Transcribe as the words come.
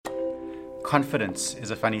Overconfidence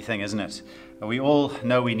is a funny thing, isn't it? We all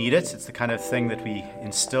know we need it. It's the kind of thing that we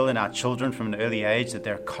instill in our children from an early age, that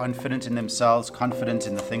they're confident in themselves, confident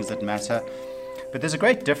in the things that matter. But there's a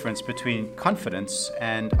great difference between confidence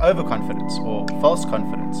and overconfidence, or false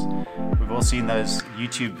confidence. We've all seen those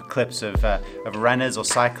YouTube clips of runners or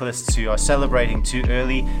cyclists who are celebrating too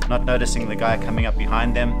early, not noticing the guy coming up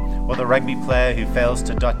behind them, or the rugby player who fails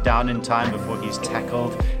to dot down in time before he's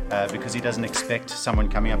tackled because he doesn't expect someone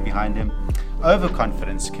coming up behind him.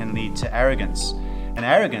 Overconfidence can lead to arrogance, and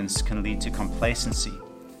arrogance can lead to complacency,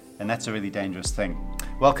 and that's a really dangerous thing.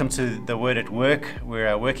 Welcome to The Word at Work.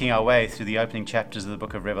 We're working our way through the opening chapters of the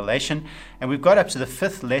book of Revelation, and we've got up to the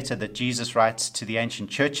fifth letter that Jesus writes to the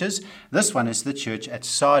ancient churches. This one is the church at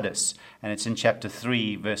Sardis, and it's in chapter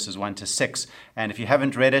 3, verses 1 to 6. And if you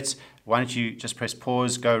haven't read it, why don't you just press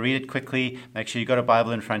pause, go read it quickly, make sure you've got a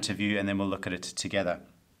Bible in front of you, and then we'll look at it together.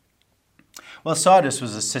 Well, Sardis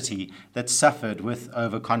was a city that suffered with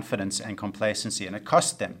overconfidence and complacency, and it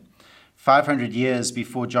cost them. 500 years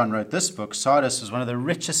before John wrote this book, Sardis was one of the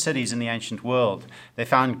richest cities in the ancient world. They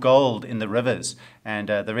found gold in the rivers, and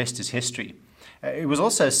the rest is history. It was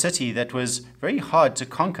also a city that was very hard to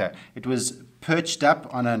conquer. It was perched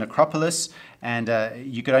up on an acropolis, and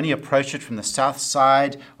you could only approach it from the south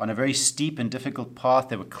side on a very steep and difficult path.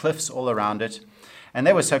 There were cliffs all around it. And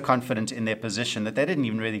they were so confident in their position that they didn't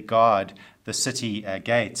even really guard the city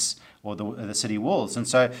gates or the city walls. And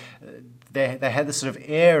so they had this sort of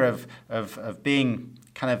air of being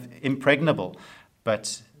kind of impregnable,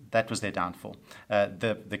 but that was their downfall.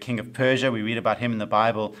 The king of Persia, we read about him in the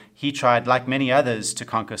Bible, he tried, like many others, to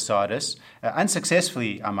conquer Sardis,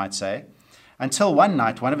 unsuccessfully, I might say, until one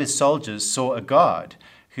night one of his soldiers saw a guard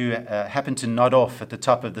who happened to nod off at the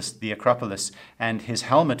top of the Acropolis, and his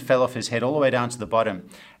helmet fell off his head all the way down to the bottom.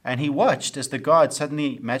 And he watched as the guard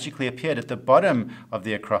suddenly magically appeared at the bottom of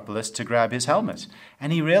the Acropolis to grab his helmet.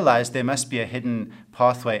 And he realized there must be a hidden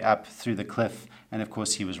pathway up through the cliff, and of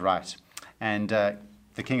course he was right. And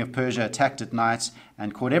the king of Persia attacked at night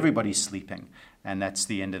and caught everybody sleeping, and that's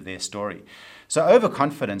the end of their story. So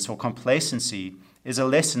overconfidence or complacency is a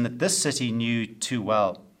lesson that this city knew too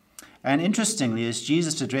well. And interestingly, as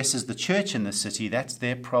Jesus addresses the church in the city, that's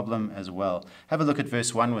their problem as well. Have a look at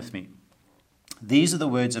verse 1 with me. These are the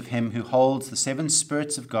words of him who holds the 7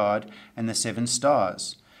 spirits of God and the 7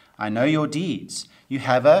 stars. I know your deeds. You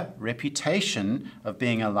have a reputation of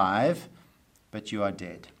being alive, but you are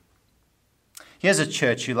dead. Here's a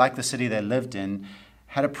church who, like the city they lived in,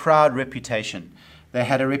 had a proud reputation. They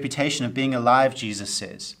had a reputation of being alive, Jesus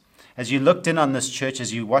says. As you looked in on this church,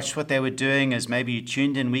 as you watched what they were doing, as maybe you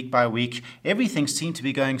tuned in week by week, everything seemed to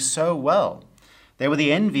be going so well. They were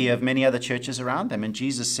the envy of many other churches around them, and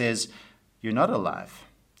Jesus says, you're not alive.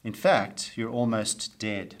 In fact, you're almost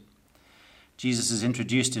dead. Jesus is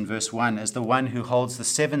introduced in verse 1 as the one who holds the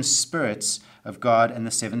 7 spirits of God and the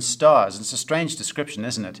 7 stars. It's a strange description,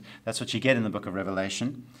 isn't it? That's what you get in the book of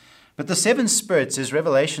Revelation. But the 7 spirits is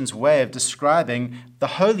Revelation's way of describing the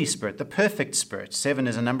Holy Spirit, the perfect Spirit. 7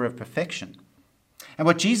 is a number of perfection. And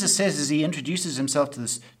what Jesus says as he introduces himself to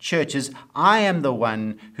this church is, I am the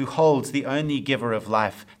one who holds the only giver of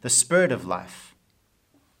life, the Spirit of life.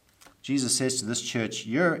 Jesus says to this church,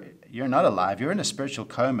 you're not alive, you're in a spiritual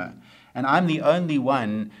coma. And I'm the only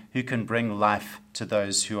one who can bring life to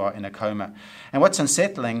those who are in a coma. And what's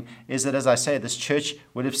unsettling is that, as I say, this church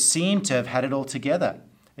would have seemed to have had it all together.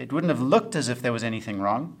 It wouldn't have looked as if there was anything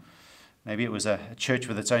wrong. Maybe it was a church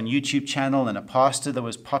with its own YouTube channel and a pastor that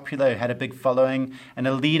was popular, who had a big following, and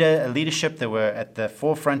a leadership that were at the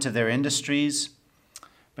forefront of their industries.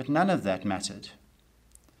 But none of that mattered.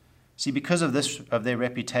 See, because of their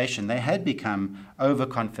reputation, they had become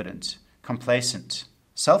overconfident, complacent,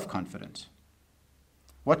 self-confident.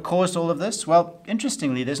 What caused all of this? Well,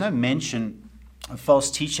 interestingly, there's no mention of false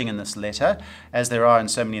teaching in this letter, as there are in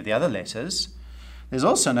so many of the other letters. There's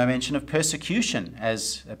also no mention of persecution,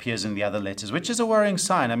 as appears in the other letters, which is a worrying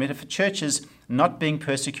sign. I mean, if a church is not being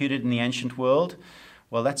persecuted in the ancient world,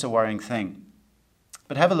 well, that's a worrying thing.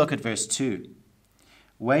 But have a look at verse 2.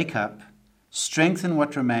 Wake up, strengthen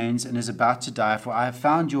what remains and is about to die, for I have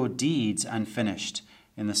found your deeds unfinished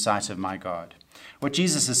in the sight of my God. What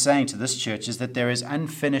Jesus is saying to this church is that there is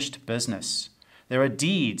unfinished business. There are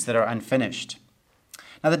deeds that are unfinished.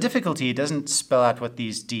 Now, the difficulty doesn't spell out what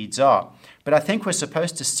these deeds are, but I think we're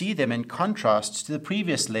supposed to see them in contrast to the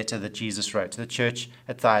previous letter that Jesus wrote to the church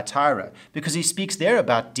at Thyatira, because he speaks there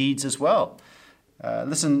about deeds as well.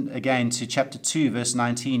 Listen again to chapter 2, verse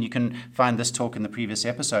 19. You can find this talk in the previous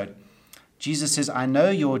episode. Jesus says, I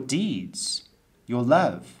know your deeds, your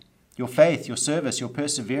love, your faith, your service, your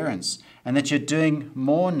perseverance, and that you're doing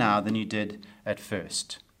more now than you did at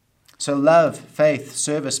first. So love, faith,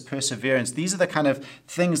 service, perseverance, these are the kind of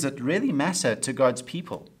things that really matter to God's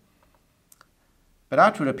people. But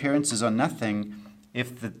outward appearances are nothing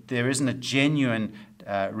if there isn't a genuine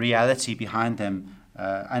reality behind them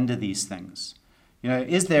under these things.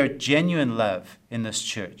 Is there genuine love in this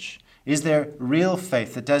church? Is there real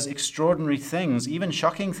faith that does extraordinary things, even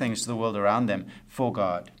shocking things to the world around them for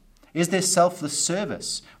God? Is there selfless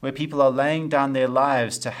service where people are laying down their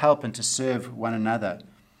lives to help and to serve one another?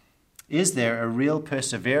 Is there a real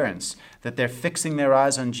perseverance that they're fixing their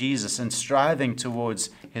eyes on Jesus and striving towards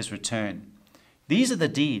his return? These are the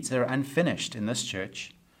deeds that are unfinished in this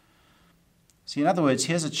church. See, in other words,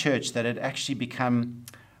 here's a church that had actually become,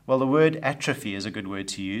 well, the word atrophy is a good word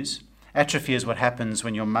to use. Atrophy is what happens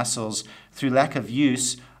when your muscles, through lack of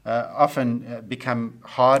use, often become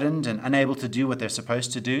hardened and unable to do what they're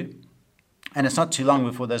supposed to do. And it's not too long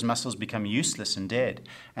before those muscles become useless and dead.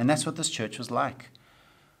 And that's what this church was like.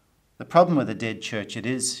 The problem with a dead church, it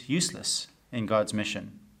is useless in God's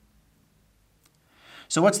mission.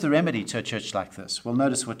 So what's the remedy to a church like this? Well,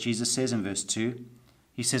 notice what Jesus says in verse 2.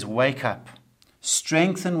 He says, "Wake up,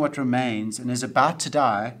 strengthen what remains and is about to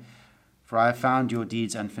die, for I have found your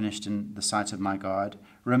deeds unfinished in the sight of my God.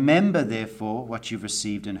 Remember, therefore, what you've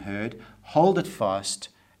received and heard. Hold it fast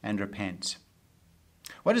and repent."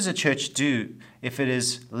 What does a church do if it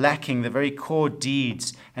is lacking the very core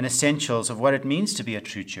deeds and essentials of what it means to be a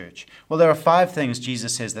true church? Well, there are 5 things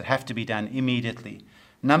Jesus says that have to be done immediately.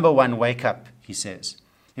 Number 1, wake up, he says.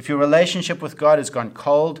 If your relationship with God has gone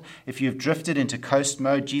cold, if you've drifted into coast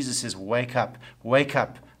mode, Jesus says, wake up, wake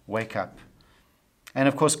up, wake up. And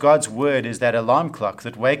of course, God's word is that alarm clock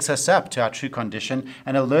that wakes us up to our true condition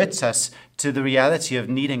and alerts us to the reality of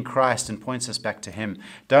needing Christ and points us back to him.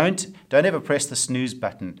 Don't ever press the snooze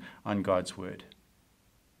button on God's word.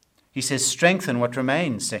 He says, strengthen what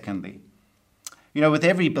remains, secondly. With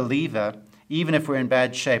every believer, even if we're in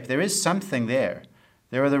bad shape, there is something there.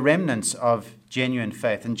 There are the remnants of genuine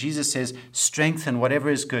faith. And Jesus says, strengthen whatever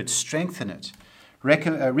is good, strengthen it.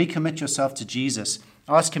 Recommit yourself to Jesus.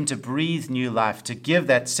 Ask him to breathe new life, to give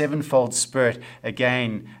that 7-fold spirit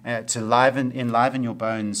again, to enliven your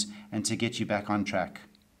bones and to get you back on track.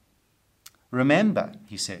 Remember,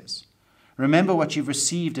 he says. Remember what you've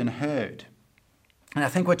received and heard. And I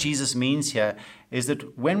think what Jesus means here is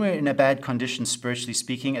that when we're in a bad condition, spiritually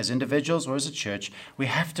speaking, as individuals or as a church, we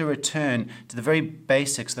have to return to the very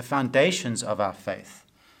basics, the foundations of our faith.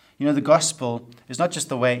 The gospel is not just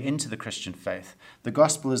the way into the Christian faith. The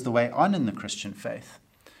gospel is the way on in the Christian faith.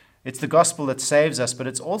 It's the gospel that saves us, but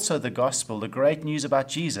it's also the gospel, the great news about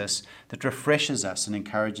Jesus, that refreshes us and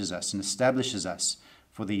encourages us and establishes us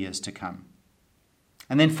for the years to come.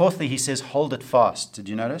 And then fourthly, he says, hold it fast. Did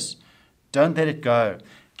you notice? Don't let it go.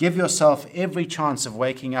 Give yourself every chance of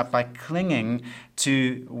waking up by clinging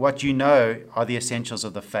to what you know are the essentials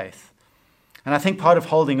of the faith. And I think part of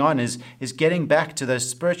holding on is getting back to those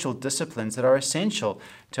spiritual disciplines that are essential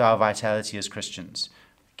to our vitality as Christians.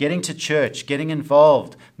 Getting to church, getting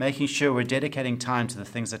involved, making sure we're dedicating time to the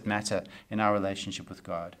things that matter in our relationship with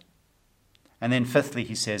God. And then fifthly,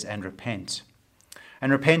 he says, and repent.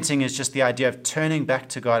 And repenting is just the idea of turning back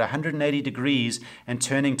to God 180 degrees and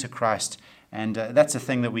turning to Christ. And that's a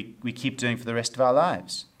thing that we keep doing for the rest of our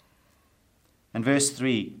lives. And verse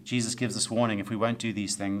 3, Jesus gives us warning if we won't do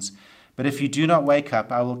these things. But if you do not wake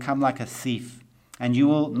up, I will come like a thief, and you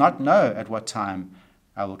will not know at what time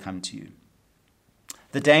I will come to you.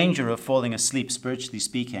 The danger of falling asleep, spiritually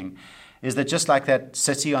speaking, is that just like that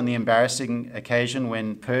city on the embarrassing occasion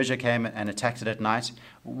when Persia came and attacked it at night,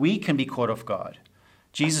 we can be caught off guard.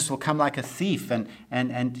 Jesus will come like a thief,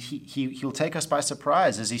 and he'll take us by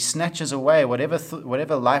surprise as he snatches away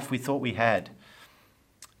whatever life we thought we had.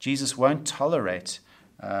 Jesus won't tolerate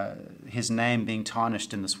his name being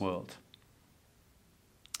tarnished in this world.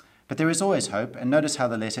 But there is always hope, and notice how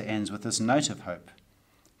the letter ends with this note of hope.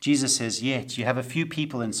 Jesus says, yet you have a few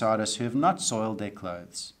people in Sardis who have not soiled their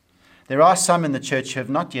clothes. There are some in the church who have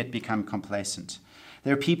not yet become complacent.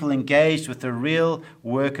 There are people engaged with the real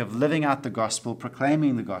work of living out the gospel,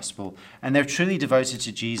 proclaiming the gospel, and they're truly devoted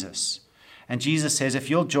to Jesus. And Jesus says, if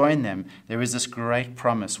you'll join them, there is this great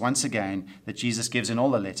promise, once again, that Jesus gives in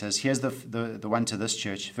all the letters. Here's the one to this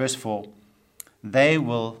church. Verse 4, they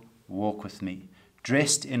will walk with me,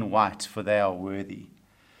 dressed in white, for they are worthy.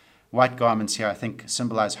 White garments here, I think,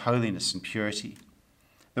 symbolize holiness and purity.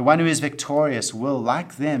 The one who is victorious will,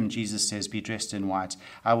 like them, Jesus says, be dressed in white.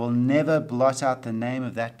 I will never blot out the name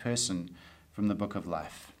of that person from the book of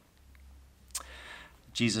life.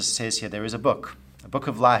 Jesus says here there is a book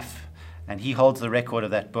of life And he holds the record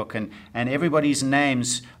of that book. And everybody's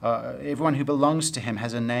names, everyone who belongs to him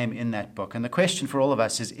has a name in that book. And the question for all of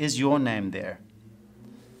us is your name there?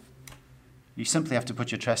 You simply have to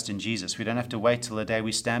put your trust in Jesus. We don't have to wait till the day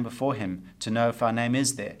we stand before him to know if our name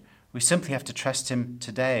is there. We simply have to trust him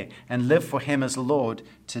today and live for him as Lord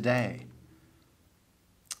today.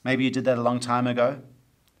 Maybe you did that a long time ago.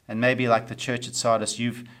 And maybe like the church at Sardis,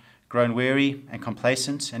 you've grown weary and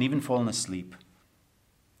complacent and even fallen asleep.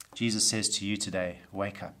 Jesus says to you today,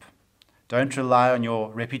 wake up. Don't rely on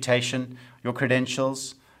your reputation, your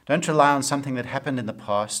credentials. Don't rely on something that happened in the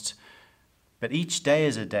past. But each day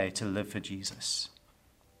is a day to live for Jesus.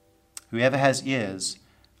 Whoever has ears,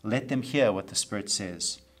 let them hear what the Spirit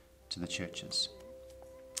says to the churches.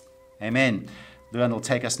 Amen. Luan will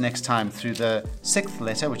take us next time through the 6th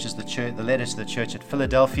letter, which is the letter to the church at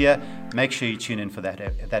Philadelphia. Make sure you tune in for that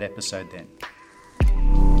episode then.